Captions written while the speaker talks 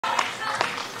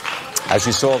As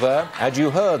you saw there, as you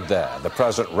heard there, the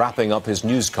president wrapping up his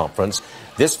news conference.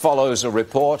 This follows a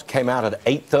report, came out at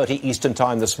 8:30 Eastern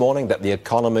time this morning, that the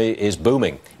economy is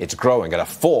booming. It's growing at a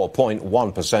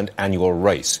 4.1% annual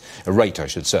rate.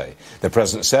 The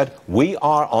president said, we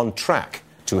are on track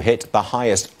to hit the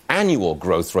highest annual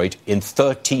growth rate in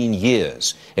 13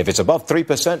 years. If it's above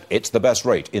 3%, it's the best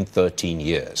rate in 13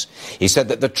 years. He said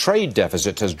that the trade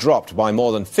deficit has dropped by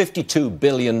more than $52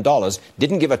 billion.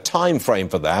 Didn't give a time frame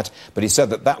for that, but he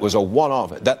said that that was a one-off,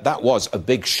 that was a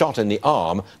big shot in the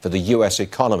arm for the U.S.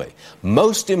 economy.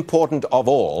 Most important of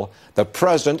all, the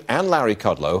president and Larry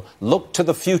Kudlow look to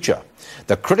the future.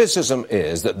 The criticism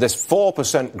is that this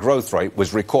 4% growth rate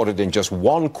was recorded in just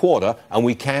one quarter and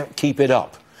we can't keep it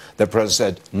up. The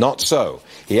president said, not so.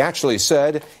 He actually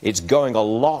said it's going a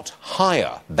lot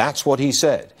higher. That's what he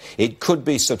said. It could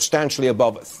be substantially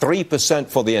above 3%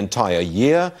 for the entire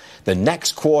year. The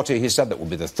next quarter, he said, that will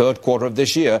be the third quarter of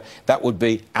this year, that would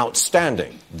be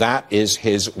outstanding. That is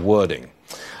his wording.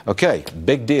 Okay,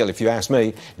 big deal if you ask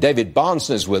me. David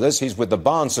Bahnsen is with us. He's with the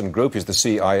Bahnsen Group. He's the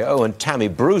CIO. And Tammy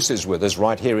Bruce is with us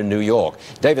right here in New York.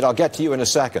 David, I'll get to you in a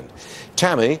second.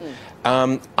 Tammy,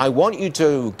 I want you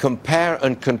to compare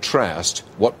and contrast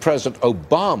what President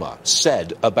Obama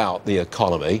said about the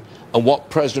economy and what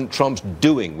President Trump's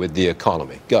doing with the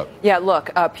economy. Go. Yeah, look,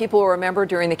 people will remember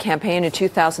during the campaign in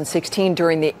 2016,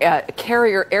 during the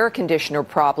carrier air conditioner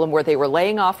problem where they were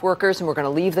laying off workers and were going to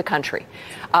leave the country.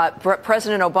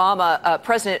 President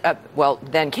Obama,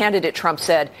 then candidate Trump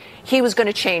said he was going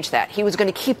to change that. He was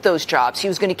going to keep those jobs. He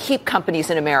was going to keep companies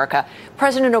in America.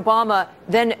 President Obama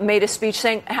then made a speech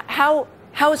saying, how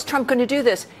is Trump going to do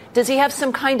this? Does he have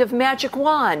some kind of magic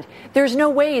wand? There's no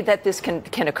way that this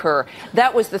can occur.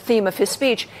 That was the theme of his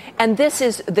speech. And this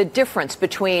is the difference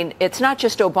between, it's not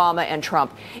just Obama and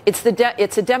Trump. It's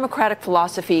a democratic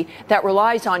philosophy that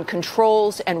relies on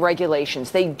controls and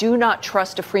regulations. They do not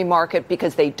trust a free market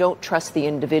because they don't trust the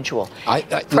individual.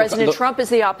 President Trump is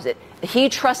the opposite. He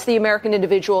trusts the American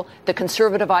individual. The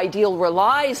conservative ideal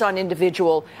relies on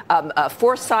individual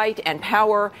foresight and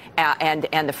power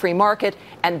and the free market.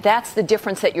 And that's the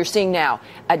difference that you're seeing now.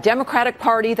 A Democratic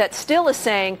Party that still is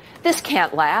saying this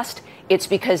can't last. It's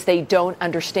because they don't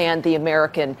understand the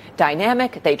American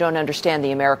dynamic. They don't understand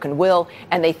the American will.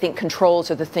 And they think controls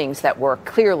are the things that work.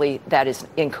 Clearly, that is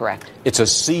incorrect. It's a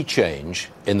sea change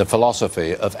in the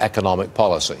philosophy of economic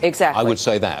policy. Exactly. I would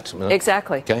say that.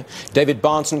 Exactly. Okay. David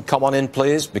Bahnsen, come on in,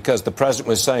 please, because the president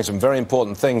was saying some very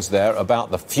important things there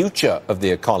about the future of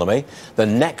the economy. The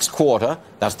next quarter,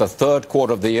 that's the third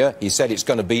quarter of the year, he said it's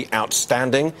going to be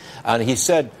outstanding. And he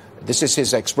said, this is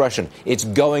his expression, it's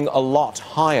going a lot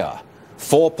higher.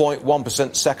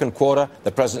 4.1% second quarter.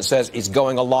 The president says it's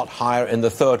going a lot higher in the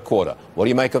third quarter. What do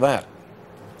you make of that?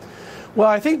 Well,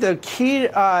 I think the key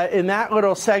in that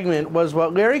little segment was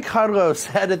what Larry Kudlow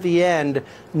said at the end,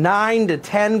 9 to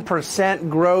 10%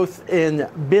 growth in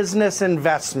business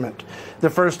investment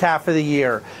the first half of the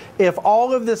year. If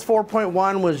all of this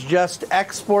 4.1 was just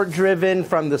export driven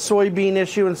from the soybean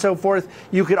issue and so forth,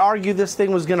 you could argue this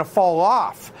thing was going to fall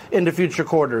off into future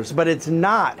quarters, but it's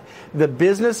not. The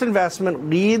business investment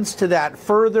leads to that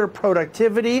further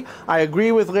productivity. I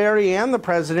agree with Larry and the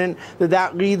president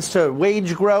that leads to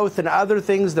wage growth and other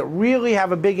things that really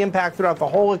have a big impact throughout the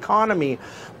whole economy.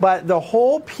 But the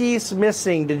whole piece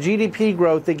missing to GDP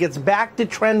growth that gets back to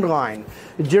trend line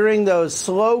during those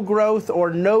slow growth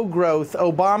or no growth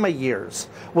Obama years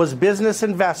was business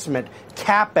investment,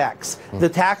 CapEx. The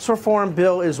tax reform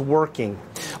bill is working.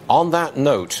 On that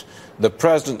note, the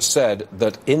president said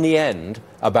that in the end,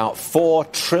 about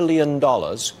 $4 trillion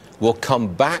will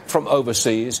come back from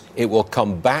overseas. It will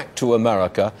come back to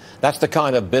America. That's the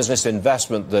kind of business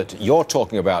investment that you're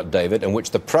talking about, David, and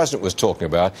which the president was talking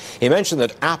about. He mentioned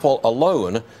that Apple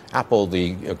alone, Apple,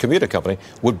 the computer company,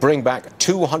 would bring back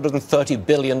 $230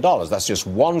 billion. That's just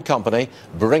one company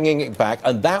bringing it back,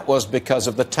 and that was because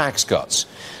of the tax cuts.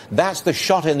 That's the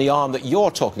shot in the arm that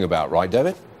you're talking about, right,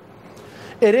 David?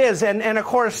 It is, and of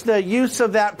course the use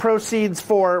of that proceeds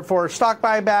for stock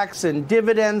buybacks and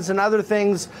dividends and other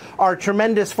things are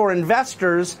tremendous for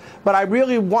investors, but I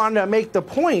really want to make the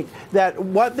point that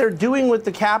what they're doing with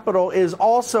the capital is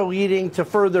also leading to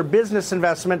further business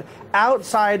investment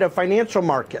outside of financial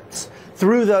markets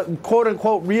through the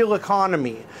quote-unquote real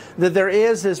economy, that there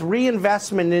is this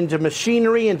reinvestment into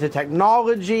machinery, into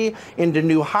technology, into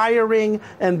new hiring,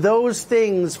 and those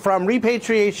things from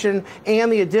repatriation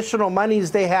and the additional monies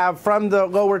they have from the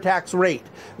lower tax rate.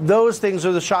 Those things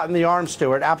are the shot in the arm,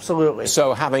 Stuart, absolutely.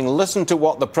 So having listened to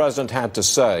what the president had to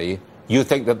say, you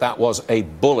think that that was a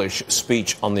bullish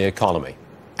speech on the economy?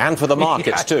 And for the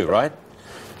markets too, right?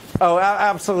 Oh,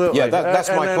 absolutely. Yeah,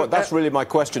 that's really my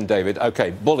question, David.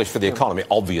 Okay, bullish for the economy,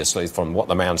 obviously, from what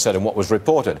the man said and what was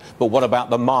reported. But what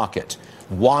about the market?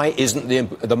 Why isn't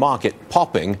the market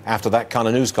popping after that kind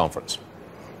of news conference?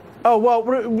 Oh,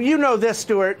 well, you know this,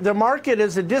 Stuart. The market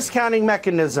is a discounting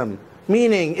mechanism,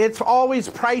 meaning it's always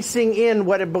pricing in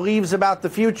what it believes about the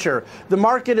future. The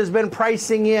market has been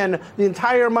pricing in the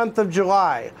entire month of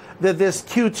July that this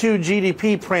Q2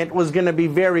 GDP print was going to be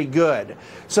very good.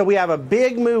 So we have a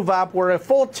big move up. We're a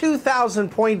full 2,000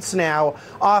 points now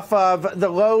off of the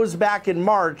lows back in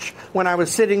March when I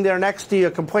was sitting there next to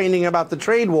you complaining about the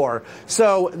trade war.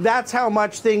 So that's how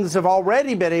much things have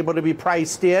already been able to be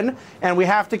priced in, and we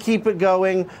have to keep it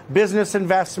going. Business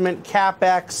investment,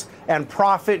 CapEx, and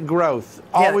profit growth.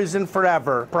 Always and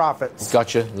forever, profits.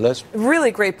 Gotcha. Liz?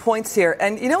 Really great points here.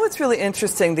 And you know what's really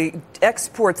interesting? The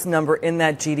exports number in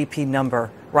that GDP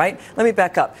number, right? Let me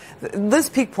back up. Liz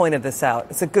Peek pointed this out.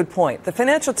 It's a good point. The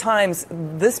Financial Times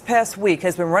this past week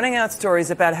has been running out stories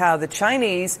about how the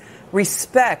Chinese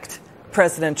respect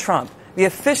President Trump. The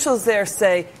officials there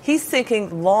say he's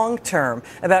thinking long-term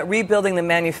about rebuilding the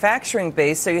manufacturing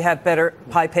base so you have better,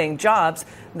 high-paying jobs.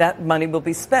 That money will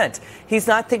be spent. He's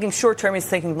not thinking short-term, he's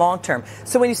thinking long-term.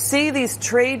 So when you see these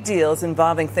trade deals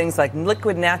involving things like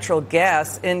liquid natural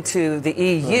gas into the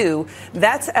EU,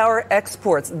 that's our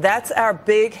exports. That's our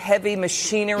big, heavy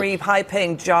machinery,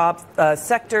 high-paying job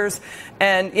sectors.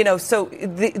 And, you know, so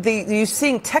you're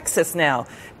seeing Texas now.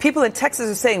 People in Texas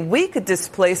are saying we could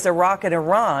displace Iraq and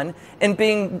Iran in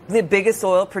being the biggest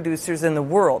oil producers in the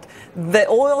world. The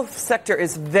oil sector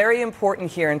is very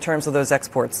important here in terms of those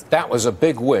exports. That was a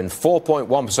big win.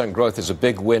 4.1% growth is a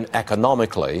big win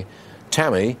economically.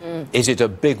 Tammy, is it a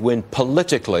big win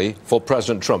politically for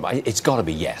President Trump? It's got to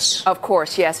be yes. Of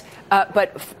course, yes.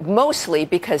 But mostly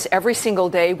because every single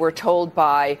day we're told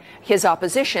by his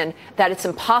opposition that it's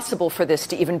impossible for this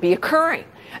to even be occurring,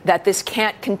 that this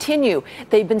can't continue.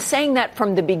 They've been saying that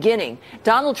from the beginning.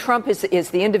 Donald Trump is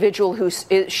the individual who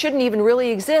shouldn't even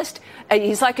really exist.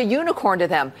 He's like a unicorn to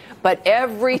them. But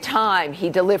every time he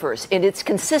delivers, and it's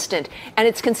consistent. And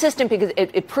it's consistent because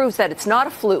it proves that it's not a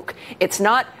fluke. It's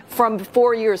not from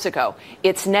 4 years ago.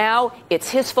 It's now, it's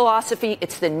his philosophy,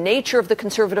 it's the nature of the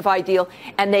conservative ideal,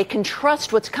 and they can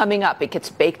trust what's coming up. It gets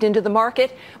baked into the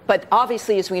market, but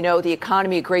obviously, as we know, the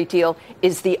economy a great deal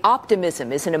is the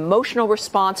optimism, is an emotional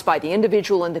response by the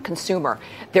individual and the consumer.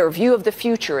 Their view of the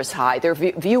future is high. Their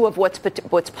view of what's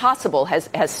possible has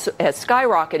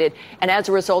skyrocketed, and as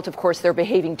a result, of course, they're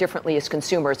behaving differently as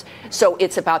consumers. So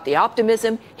it's about the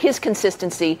optimism, his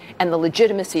consistency, and the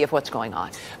legitimacy of what's going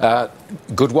on.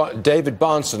 Good one. David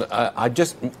Bahnsen,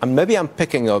 maybe I'm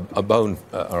picking a bone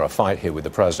or a fight here with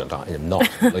the president. I am not,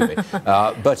 believe me.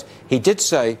 But he did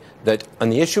say that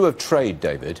on the issue of trade,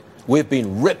 David, we've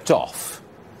been ripped off.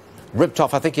 Ripped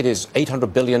off, I think it is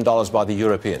 $800 billion by the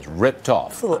Europeans. Ripped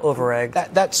off. It's a little over-egged.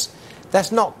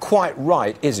 That's not quite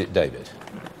right, is it, David?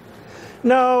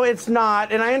 No, it's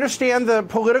not. And I understand the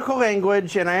political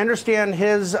language, and I understand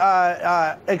his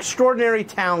extraordinary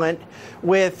talent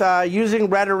with using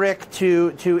rhetoric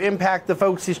to impact the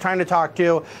folks he's trying to talk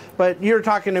to. But you're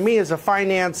talking to me as a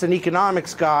finance and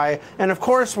economics guy. And, of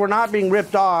course, we're not being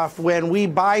ripped off when we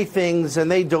buy things and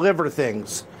they deliver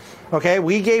things. Okay,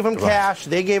 we gave them cash,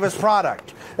 they gave us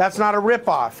product. That's not a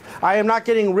ripoff. I am not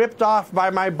getting ripped off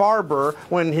by my barber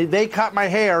when they cut my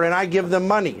hair and I give them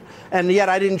money. And yet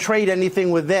I didn't trade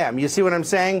anything with them. You see what I'm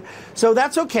saying? So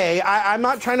that's okay. I'm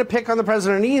not trying to pick on the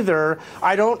president either.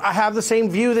 I have the same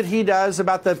view that he does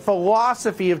about the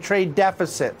philosophy of trade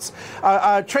deficits.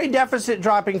 Trade deficit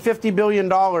dropping $50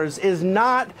 billion is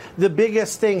not the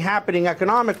biggest thing happening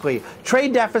economically.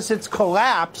 Trade deficits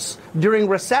collapse during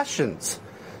recessions.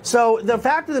 So the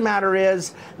fact of the matter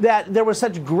is that there was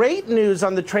such great news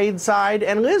on the trade side,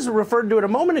 and Liz referred to it a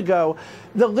moment ago,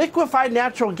 the liquefied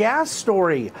natural gas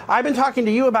story. I've been talking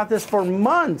to you about this for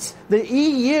months. The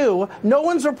EU, no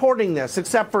one's reporting this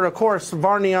except for, of course,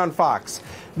 Varney on Fox.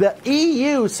 The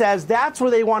EU says that's where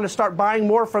they want to start buying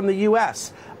more from the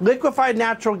U.S. Liquefied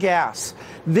natural gas.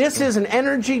 This is an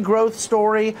energy growth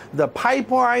story. The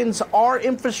pipelines, our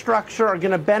infrastructure are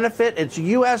going to benefit. It's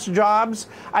U.S. jobs.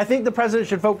 I think the president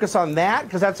should focus on that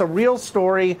because that's a real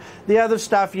story. The other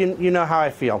stuff, you know how I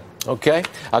feel. Okay,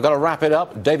 I've got to wrap it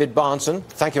up. David Bahnsen,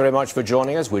 thank you very much for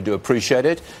joining us. We do appreciate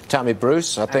it. Tammy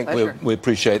Bruce, I think we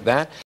appreciate that.